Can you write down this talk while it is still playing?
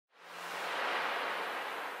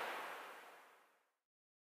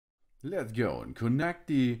Let's go and connect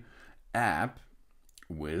the app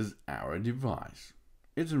with our device.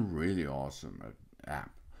 It's a really awesome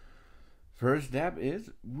app. First step is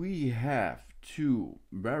we have to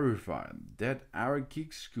verify that our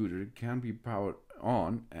kick scooter can be powered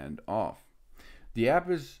on and off. The app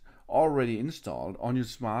is already installed on your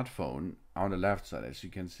smartphone on the left side, as you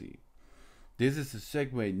can see. This is the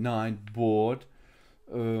Segway Ninebot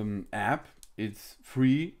app. It's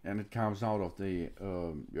free and it comes out of the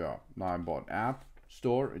Ninebot app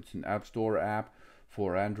store. It's an app store app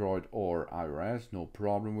for Android or iOS. No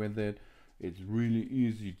problem with it. It's really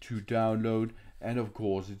easy to download and of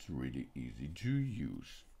course it's really easy to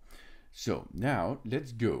use. So now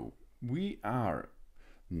let's go. We are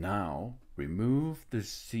now remove the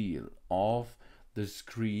seal of the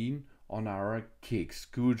screen on our kick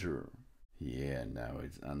scooter. Yeah, now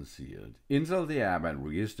it's unsealed. Install the app and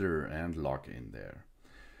register and log in there.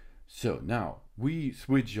 So now we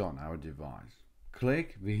switch on our device.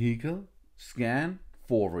 Click vehicle, scan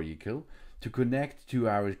for vehicle to connect to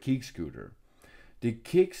our kick scooter. The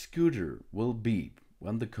kick scooter will beep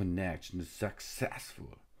when the connection is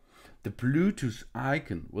successful. The Bluetooth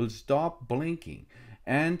icon will stop blinking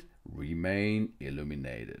and remain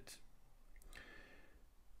illuminated.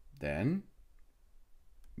 Then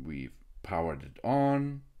we've powered it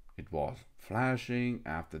on. It was flashing.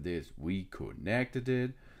 After this we connected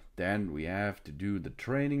it. Then we have to do the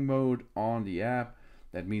training mode on the app.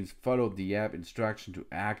 That means follow the app instruction to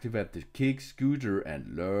activate the kick scooter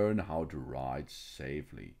and learn how to ride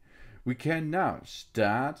safely. We can now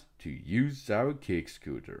start to use our kick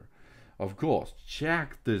scooter. Of course,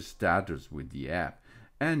 check the status with the app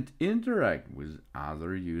and interact with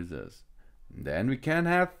other users. Then we can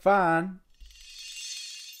have fun.